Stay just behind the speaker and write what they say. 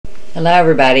Hello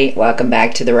everybody, welcome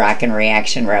back to the Rockin'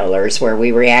 Reaction Rollers, where we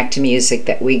react to music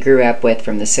that we grew up with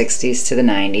from the 60s to the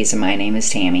 90s, and my name is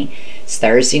Tammy. It's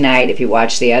Thursday night. If you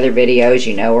watch the other videos,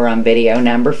 you know we're on video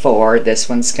number 4. This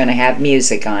one's going to have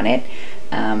music on it.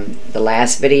 The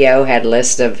last video had a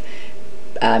list of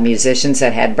musicians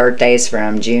that had birthdays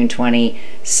from June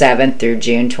 27th through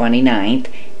June 29th,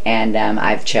 and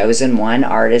I've chosen one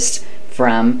artist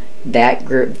from that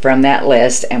group, from that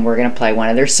list, and we're going to play one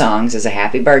of their songs as a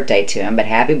happy birthday to him, but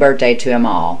happy birthday to them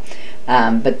all.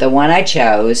 But the one I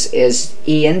chose is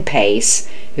Paice,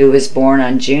 who was born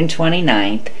on June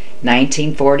 29th,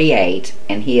 1948,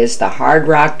 and he is the hard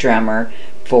rock drummer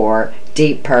for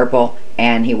Deep Purple,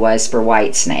 and he was for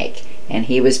Whitesnake, and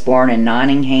he was born in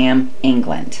Nottingham,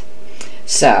 England.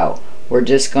 So we're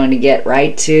just going to get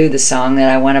right to the song that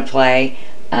I want to play.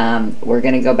 We're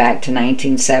going to go back to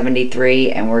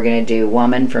 1973, and we're going to do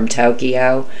Woman from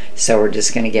Tokyo. So we're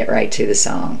just going to get right to the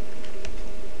song.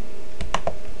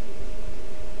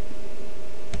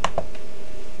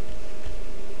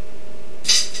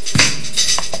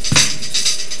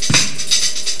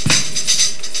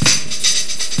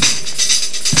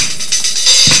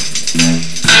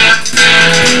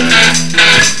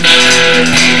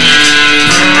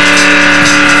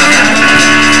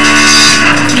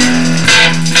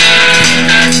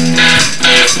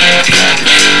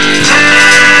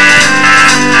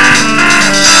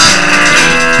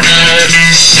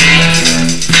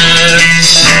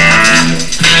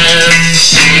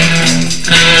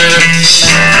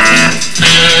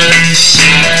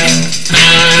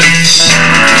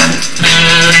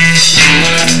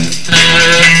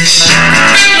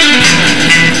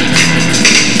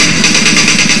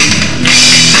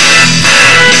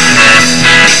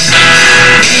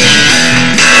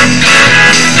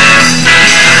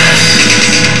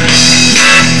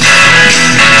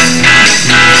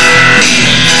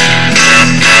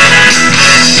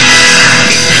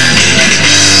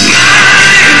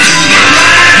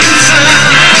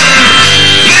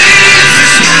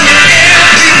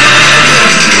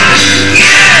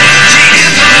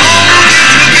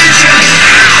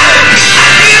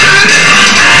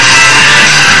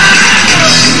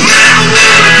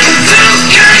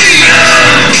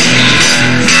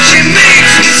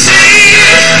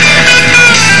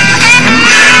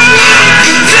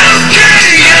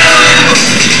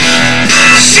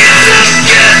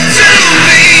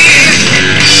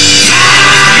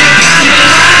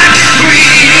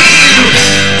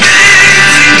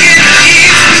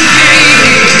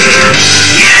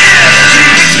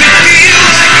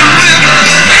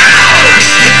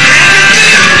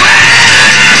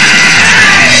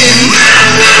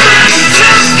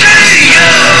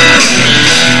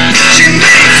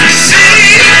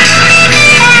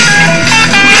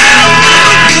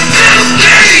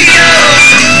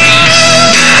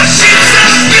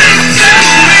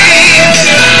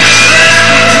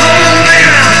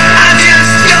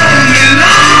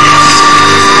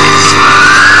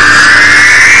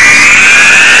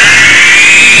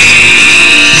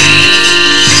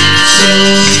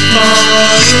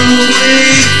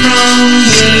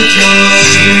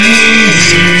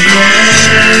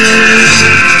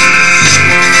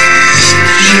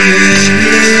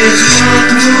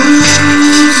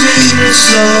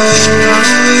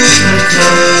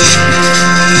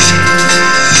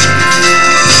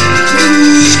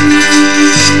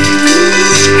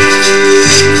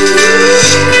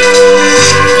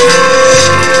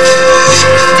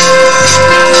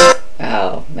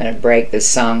 Break this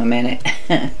song a minute.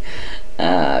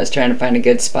 I was trying to find a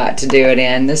good spot to do it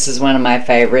in. This is one of my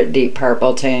favorite Deep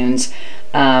Purple tunes.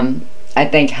 I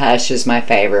think Hush is my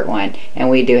favorite one, and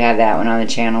we do have that one on the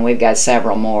channel. We've got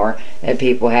several more that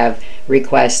people have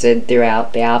requested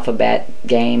throughout the alphabet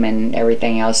game and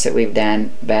everything else that we've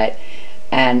done.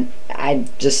 And I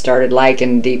just started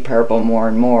liking Deep Purple more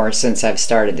and more since I've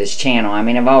started this channel. I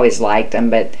mean, I've always liked them,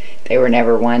 but they were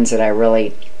never ones that I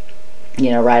really,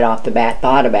 right off the bat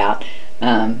thought about.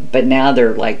 But now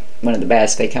they're like one of the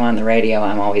best. They come on the radio,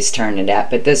 I'm always turning it up.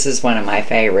 But this is one of my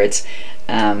favorites.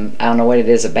 I don't know what it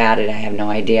is about it. I have no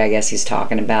idea. I guess he's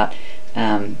talking about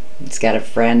he's got a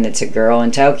friend that's a girl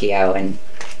in Tokyo, and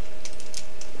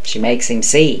she makes him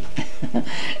see.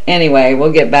 Anyway,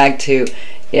 we'll get back to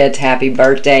it. Happy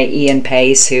birthday,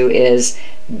 Paice, who is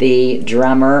the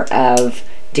drummer of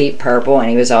Deep Purple, and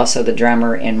he was also the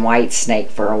drummer in Whitesnake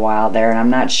for a while there, and I'm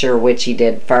not sure which he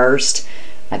did first.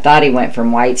 I thought he went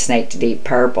from Whitesnake to Deep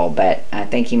Purple, but I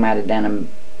think he might have done him.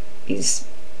 He's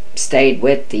stayed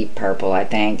with Deep Purple, I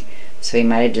think, so he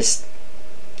might have just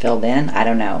filled in. I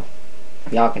don't know.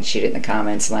 y'all can shoot it in the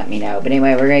comments and let me know. But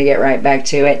anyway, we're going to get right back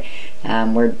to it.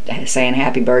 We're saying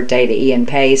happy birthday to Ian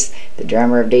Paice, the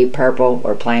drummer of Deep Purple.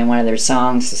 We're playing one of their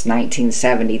songs. It's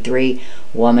 1973,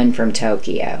 Woman from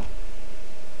Tokyo.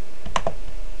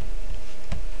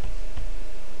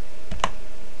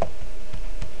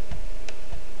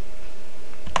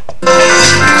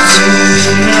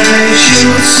 I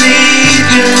should see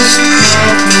just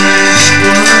how much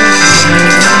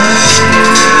when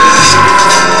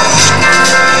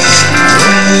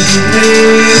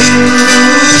we're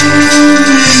alone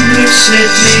in the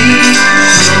city of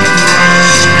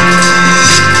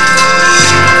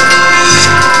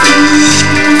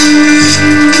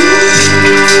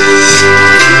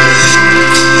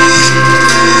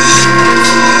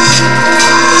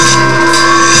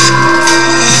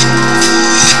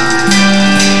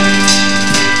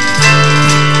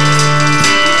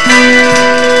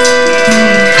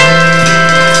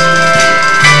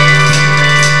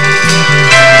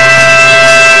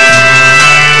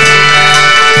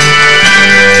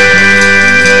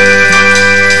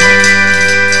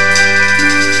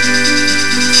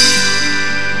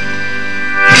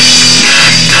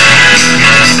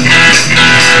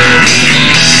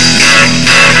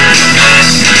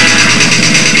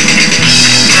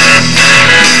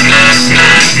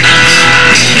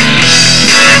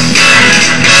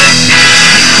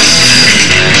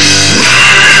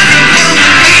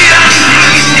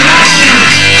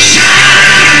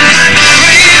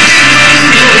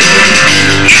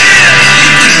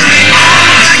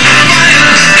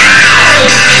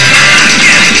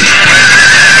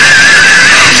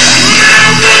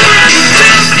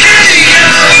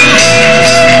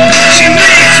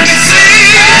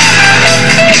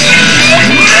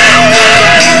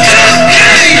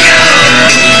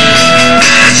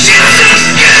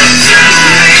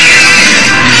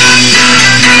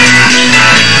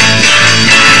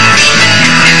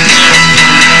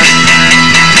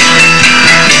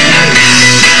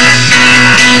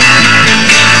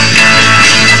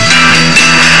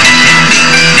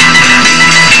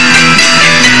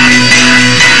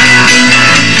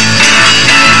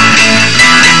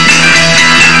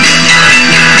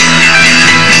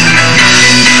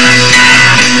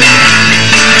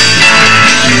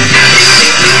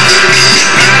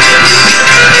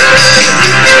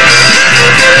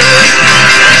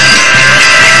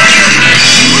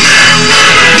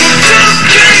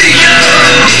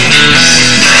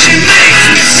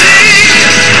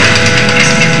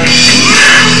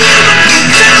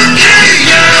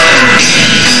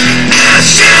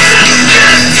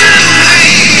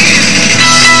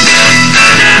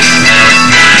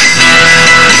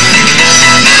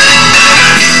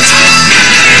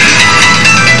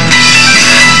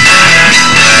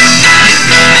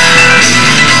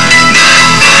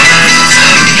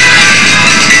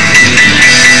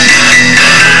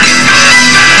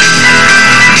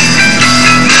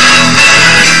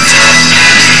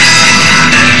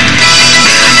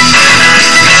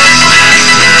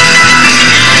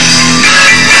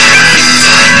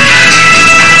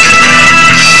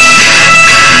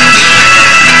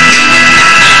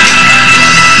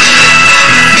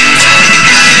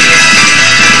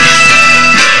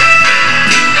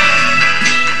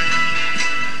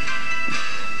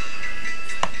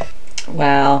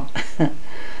Well,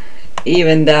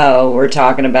 even though we're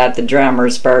talking about the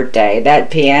drummer's birthday,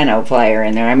 that piano player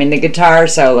in there, I mean, the guitar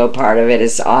solo part of it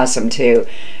is awesome too,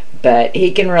 but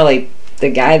he can really,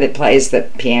 the guy that plays the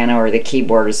piano or the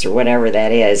keyboardist or whatever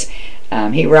that is,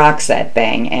 he rocks that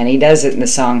thing, and he does it in the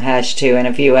song Hush too and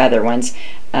a few other ones,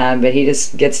 but he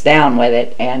just gets down with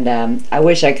it. And I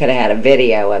wish I could have had a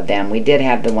video of them. We did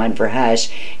have the one for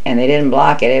Hush, and they didn't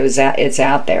block it. It's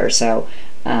out there, so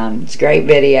it's a great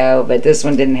video, but this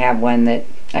one didn't have one that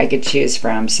I could choose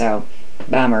from, so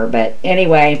bummer. But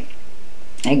anyway,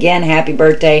 again, happy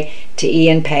birthday to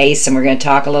Ian Paice, and we're going to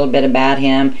talk a little bit about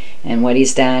him and what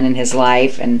he's done in his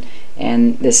life and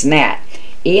this and that.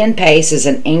 Ian Paice is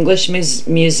an English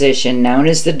musician known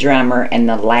as the drummer and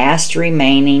the last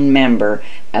remaining member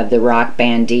of the rock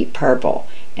band Deep Purple,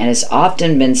 and has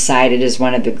often been cited as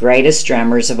one of the greatest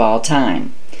drummers of all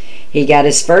time. He got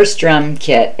his first drum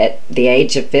kit at the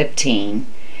age of 15,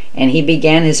 and he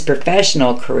began his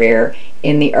professional career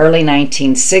in the early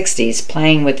 1960s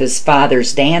playing with his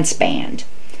father's dance band.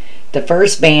 The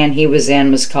first band he was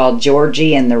in was called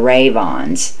Georgie and the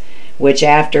Ravons, which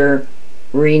after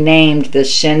renamed the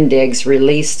Shindigs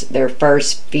released their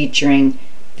first featuring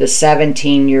the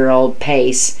 17-year-old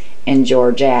Paice and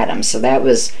George Adams. So that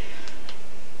was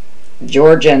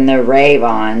George and the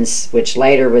Ravons, which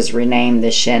later was renamed the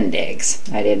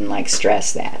Shindigs. I didn't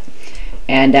stress that.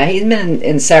 And he's been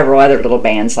in several other little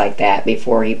bands like that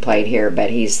before he played here, but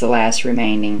he's the last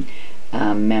remaining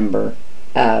member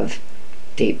of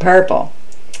Deep Purple.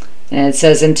 And it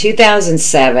says, in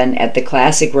 2007 at the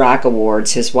Classic Rock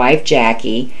Awards, his wife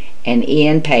Jackie and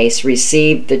Ian Paice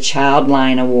received the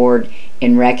Childline Award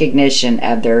in recognition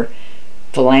of their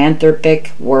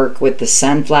philanthropic work with the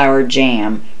Sunflower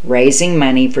Jam, raising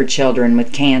money for children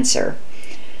with cancer.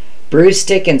 Bruce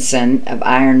Dickinson of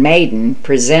Iron Maiden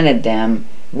presented them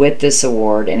with this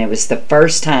award, and it was the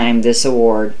first time this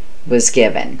award was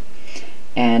given.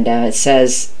 And it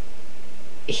says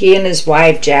he and his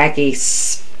wife Jackie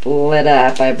split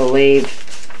up, I believe.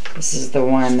 This is the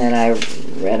one that I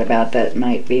read about that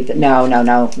might be the... No.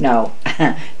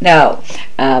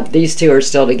 These two are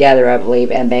still together, I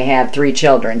believe, and they have 3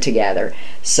 children together.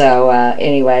 So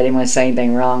anyway, I didn't want to say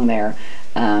anything wrong there.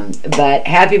 But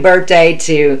happy birthday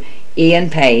to Ian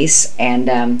Paice,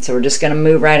 and so we're just going to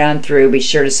move right on through. Be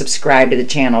sure to subscribe to the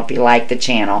channel if you like the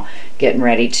channel. Getting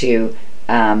ready to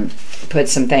put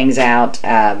some things out,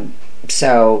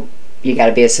 so you got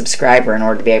to be a subscriber in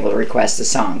order to be able to request a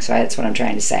song. So that's what I'm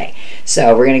trying to say.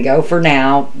 So we're going to go for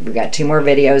now. We've got 2 more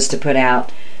videos to put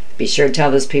out. Be sure to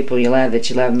tell those people you love that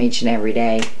you love them each and every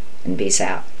day, and peace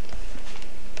out.